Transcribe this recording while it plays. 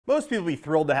Most people would be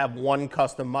thrilled to have one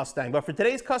custom Mustang, but for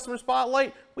today's customer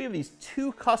spotlight, we have these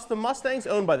two custom Mustangs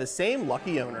owned by the same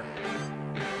lucky owner.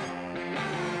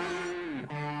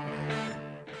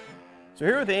 So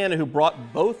here with Anna, who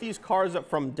brought both these cars up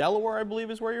from Delaware, I believe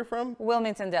is where you're from?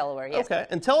 Wilmington, Delaware, yes. Okay,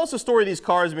 and tell us the story of these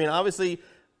cars. I mean, obviously,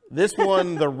 this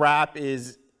one, the wrap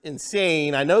is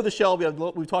insane. I know the Shelby,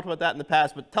 we've talked about that in the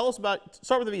past, but tell us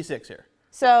start with the V6 here.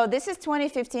 So this is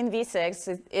 2015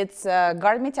 V6. It's a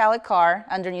guard metallic car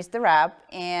underneath the wrap,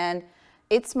 and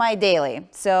it's my daily.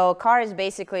 So car is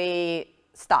basically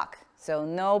stock. So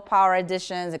no power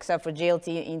additions except for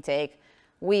GLT intake,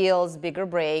 wheels, bigger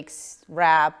brakes,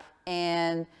 wrap,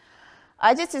 and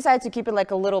I just decided to keep it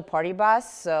like a little party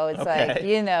bus. So it's like,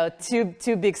 you know,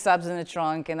 two big subs in the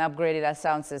trunk and upgraded our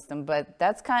sound system, but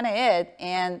that's kind of it.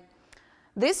 And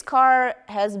this car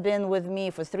has been with me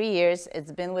for 3 years.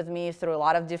 It's been with me through a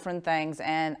lot of different things,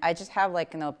 and I just have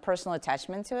like, you know, personal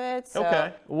attachment to it. So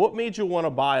okay. What made you want to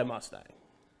buy a Mustang?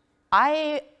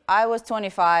 I was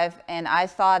 25, and I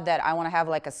thought that I want to have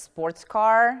like a sports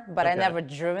car, but I never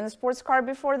driven a sports car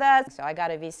before that. So I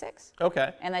got a V6.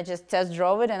 Okay. And I just test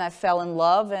drove it, and I fell in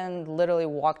love and literally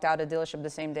walked out of the dealership the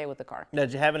same day with the car. Now,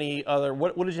 did you have any other,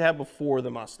 what did you have before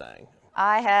the Mustang?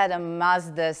 I had a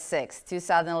Mazda 6,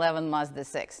 2011 Mazda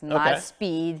 6, not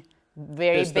speed,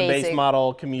 very basic. The base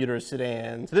model commuter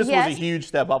sedan. So this was a huge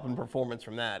step up in performance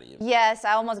from that. Even. Yes,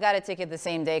 I almost got a ticket the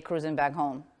same day cruising back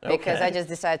home because I just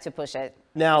decided to push it.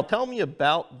 Now, tell me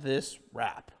about this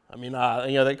wrap. I mean,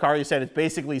 you know, that car you said it's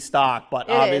basically stock, but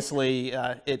obviously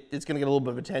it's going to get a little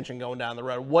bit of attention going down the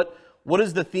road. What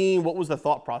is the theme? What was the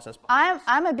thought process behind this?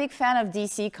 I'm a big fan of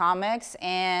DC Comics,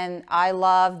 and I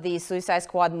love the Suicide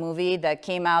Squad movie that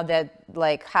came out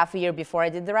like half a year before I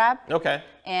did the wrap. Okay.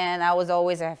 And I was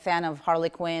always a fan of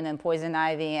Harley Quinn and Poison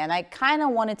Ivy, and I kind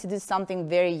of wanted to do something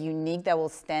very unique that will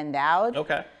stand out.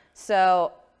 Okay.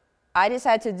 So I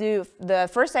decided to do, the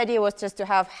first idea was just to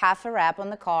have half a wrap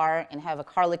on the car and have a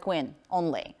Harley Quinn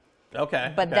only.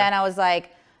 Okay. But then I was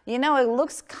like, you know, it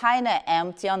looks kind of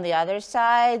empty on the other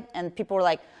side, and people were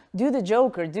like, do the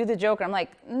Joker, do the Joker. I'm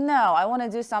like, no, I want to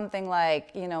do something like,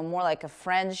 you know, more like a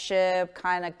friendship,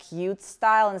 kind of cute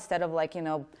style instead of like, you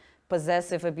know,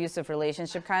 possessive, abusive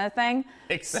relationship kind of thing.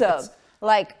 Makes sense. So,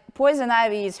 like, Poison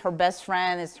Ivy is her best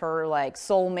friend, is her, like,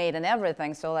 soulmate and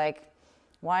everything, so, like,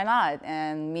 why not?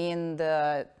 And me and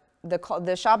the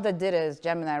shop that did it is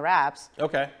Gemini Wraps.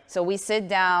 Okay. So we sit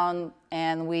down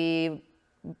and we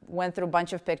went through a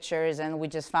bunch of pictures, and we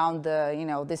just found you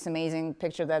know, this amazing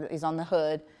picture that is on the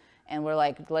hood, and we're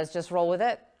like, let's just roll with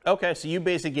it. Okay, so you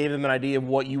basically gave them an idea of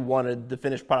what you wanted the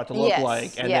finished product to look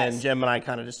like, and then Gemini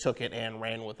kind of just took it and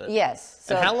ran with it. Yes.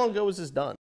 So and how long ago was this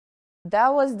done?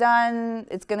 That was done,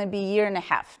 it's going to be a year and a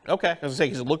half. Okay, I was going to say,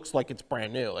 because it looks like it's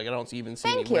brand new. Like, I don't even see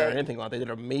any wear or anything like that. They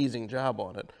did an amazing job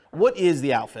on it. What is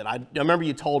the outfit? I remember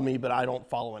you told me, but I don't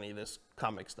follow any of this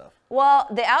comic stuff. Well,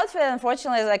 the outfit,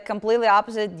 unfortunately, is like completely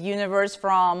opposite universe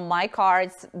from my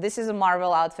cards. This is a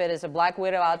Marvel outfit. It's a Black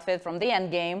Widow outfit from the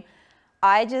Endgame.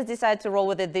 I just decided to roll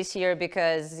with it this year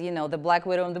because, you know, the Black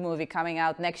Widow in the movie coming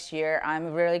out next year.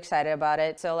 I'm really excited about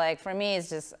it. So, like, for me, it's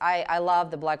just, I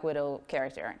love the Black Widow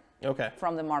character. Okay.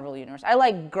 From the Marvel universe. I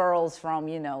like girls from,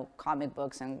 you know, comic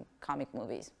books and comic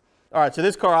movies. All right, so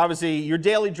this car, obviously, your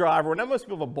daily driver. Now, most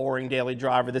people have a boring daily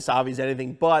driver. This obviously is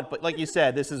anything but like you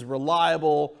said, this is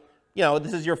reliable. You know,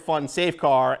 this is your fun, safe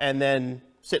car. And then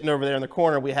sitting over there in the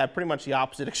corner, we have pretty much the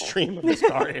opposite extreme of this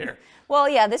car here. Well,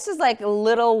 yeah, this is like a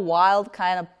little wild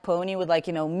kind of pony with, like,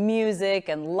 you know, music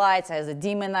and lights. It has a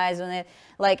demon eyes on it.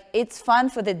 Like, it's fun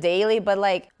for the daily, but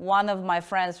like one of my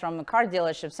friends from a car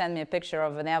dealership sent me a picture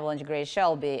of an Avalanche Gray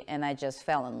Shelby, and I just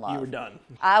fell in love. You were done.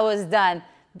 I was done.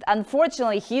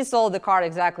 Unfortunately, he sold the car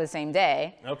exactly the same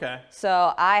day. Okay.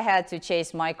 So I had to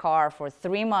chase my car for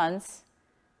 3 months.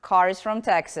 Car is from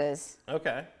Texas.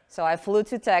 Okay. So I flew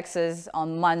to Texas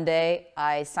on Monday.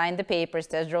 I signed the papers,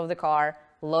 test drove the car,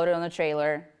 loaded on a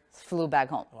trailer, flew back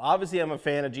home. Well, obviously, I'm a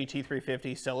fan of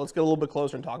GT350, so let's get a little bit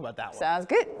closer and talk about that one. Sounds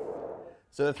good.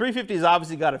 So the 350 has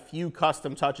obviously got a few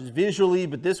custom touches visually,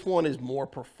 but this one is more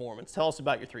performance. Tell us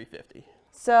about your 350.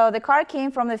 So the car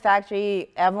came from the factory,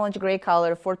 Avalanche Gray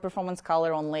color, Ford Performance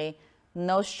color only,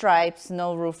 no stripes,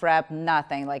 no roof wrap,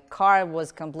 nothing. Like, car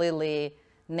was completely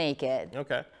naked.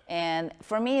 Okay. And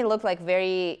for me, it looked like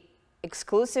very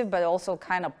exclusive, but also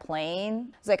kind of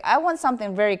plain. It's like, I want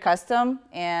something very custom,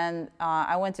 and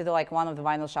I went to like one of the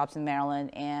vinyl shops in Maryland,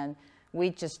 and we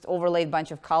just overlaid a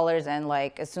bunch of colors, and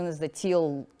like as soon as the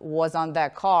teal was on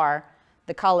that car,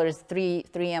 the color is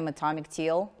 3M atomic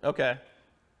teal. Okay.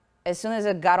 As soon as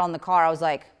it got on the car, I was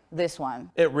like, this one.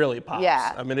 It really pops.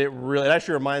 Yeah. I mean, it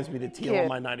actually reminds me of the teal on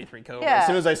my 93 Cobra. Yeah. As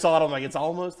soon as I saw it, I'm like, it's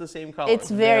almost the same color. It's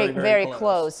very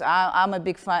close. I'm a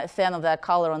big fan of that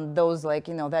color on those, like,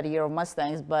 you know, that year of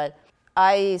Mustangs. But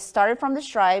I started from the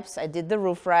stripes. I did the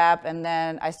roof wrap, and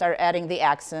then I started adding the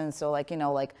accents. So, like, you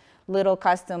know, like little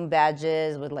custom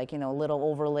badges with, like, you know, little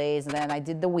overlays. And then I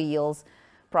did the wheels,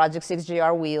 Project 6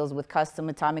 GR wheels with custom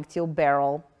atomic teal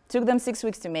barrel. Took them 6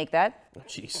 weeks to make that. Oh,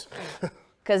 jeez.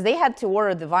 Because they had to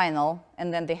order the vinyl,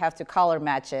 and then they have to color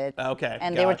match it. Okay,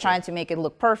 and they were trying to make it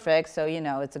look perfect, so, you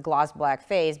know, it's a gloss black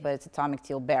face, but it's atomic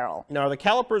teal barrel. Now, are the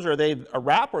calipers, are they a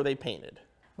wrap or are they painted?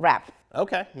 Wrap.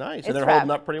 Okay, nice. And they're holding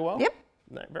up pretty well? Yep.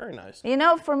 Very nice. You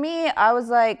know, for me, I was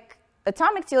like,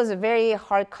 atomic teal is a very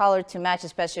hard color to match,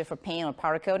 especially for paint or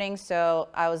powder coating, so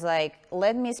I was like,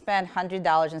 let me spend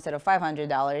 $100 instead of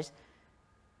 $500.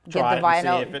 Get the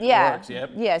vinyl. See if it works. Yep.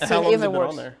 Yeah, see how long if has it it been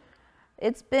works. on there?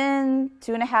 It's been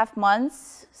 2.5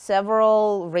 months,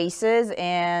 several races,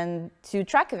 and 2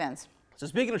 track events. So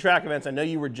speaking of track events, I know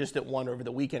you were just at one over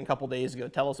the weekend, a couple days ago.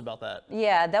 Tell us about that.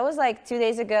 Yeah, that was like 2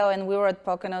 days ago, and we were at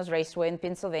Poconos Raceway in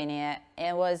Pennsylvania.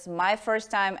 It was my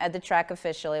first time at the track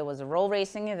officially. It was a roll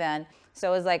racing event.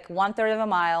 So it was like 1/3 of a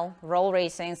mile, roll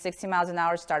racing, 60 miles an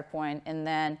hour start point, and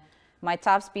then my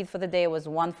top speed for the day was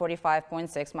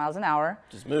 145.6 miles an hour.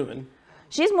 Just moving.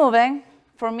 She's moving.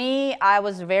 For me, I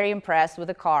was very impressed with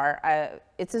the car.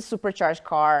 It's a supercharged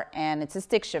car, and it's a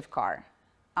stick shift car.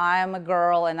 I'm a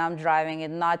girl, and I'm driving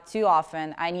it not too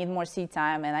often. I need more seat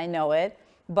time, and I know it,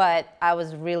 but I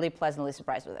was really pleasantly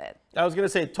surprised with it. I was going to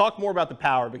say, talk more about the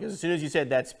power, because as soon as you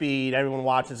said that speed, everyone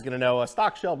watching is going to know a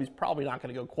stock Shelby's probably not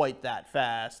going to go quite that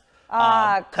fast.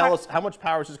 Tell us, how much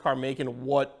power is this car making?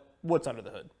 What's under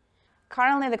the hood?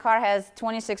 Currently, the car has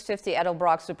 2650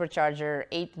 Edelbrock supercharger,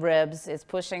 8 ribs. It's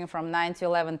pushing from 9 to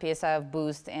 11 PSI of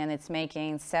boost, and it's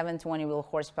making 720 wheel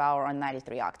horsepower on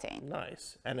 93 octane.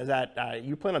 Nice. And is that,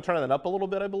 you plan on turning that up a little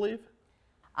bit, I believe?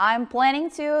 I'm planning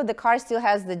to. The car still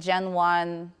has the Gen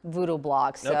 1 Voodoo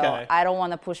block, so I don't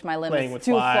want to push my limits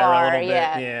too far.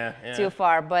 Yeah, too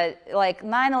far. But like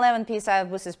 911 PSI of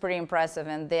boost is pretty impressive,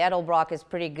 and the Edelbrock is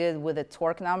pretty good with the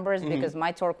torque numbers because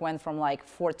my torque went from like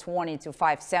 420 to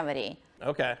 570.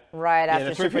 Okay. Right after.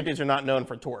 Yeah, the 350s are not known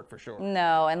for torque for sure.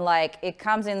 No, and like it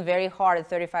comes in very hard at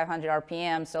 3,500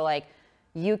 RPM, so like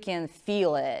you can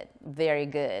feel it very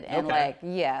good, and like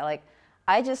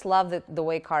I just love the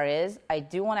way car is. I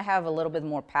do want to have a little bit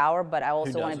more power, but I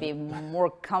also want to be more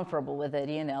comfortable with it,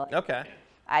 you know. Okay.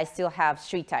 I still have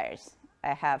street tires.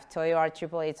 I have Toyota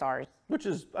 888Rs. Which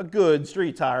is a good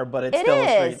street tire, but it's still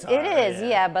a street tire. It is,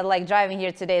 yeah. But like driving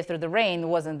here today through the rain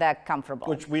wasn't that comfortable.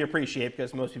 Which we appreciate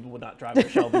because most people would not drive a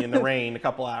Shelby in the rain a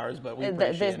couple hours, but we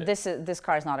appreciate it. This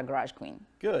car is not a garage queen.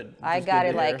 Good. I got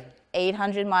it like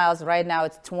 800 miles. Right now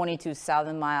it's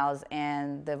 22,000 miles,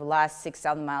 and the last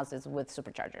 6,000 miles is with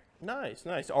supercharger. Nice,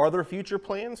 nice. Are there future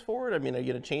plans for it? I mean, are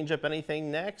you going to change up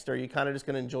anything next, or are you kind of just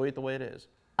going to enjoy it the way it is?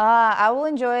 I will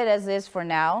enjoy it as is for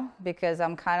now because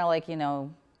I'm kind of like, you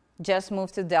know, just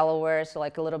moved to Delaware, so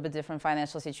like a little bit different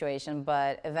financial situation,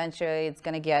 but eventually it's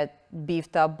going to get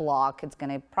beefed up block. It's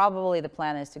going to probably, the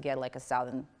plan is to get like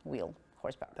 1,000 wheel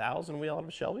horsepower. 1,000 wheel out of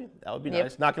a Shelby? That would be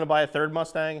nice. Not going to buy a third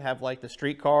Mustang, have like the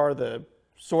street car, the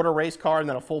sort of race car, and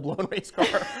then a full-blown race car?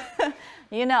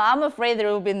 You know, I'm afraid there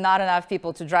will be not enough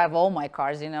people to drive all my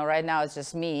cars. You know, right now it's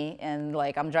just me, and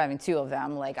like I'm driving 2 of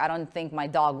them. Like I don't think my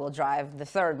dog will drive the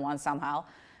third one somehow.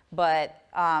 But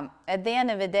at the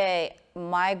end of the day,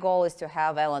 my goal is to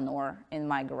have Eleanor in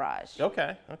my garage.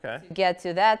 Okay, okay. To get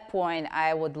to that point,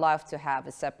 I would love to have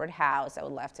a separate house. I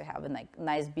would love to have a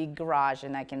nice big garage,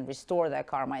 and I can restore that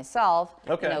car myself.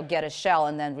 Okay. You know, get a shell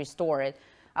and then restore it.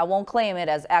 I won't claim it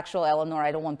as actual Eleanor.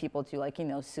 I don't want people to, like, you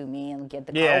know, sue me and get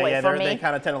the car away from me. They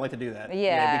kind of tend to like to do that.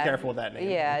 Yeah. Be careful with that name.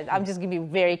 Yeah, I'm just going to be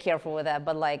very careful with that.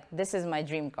 But, like, this is my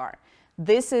dream car.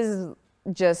 This is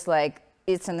just, like,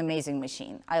 it's an amazing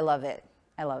machine. I love it.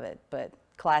 I love it. But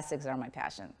classics are my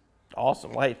passion.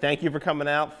 Awesome. Well, hey, thank you for coming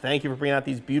out. Thank you for bringing out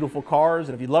these beautiful cars.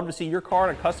 And if you'd love to see your car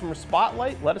in a customer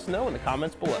spotlight, let us know in the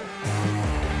comments below.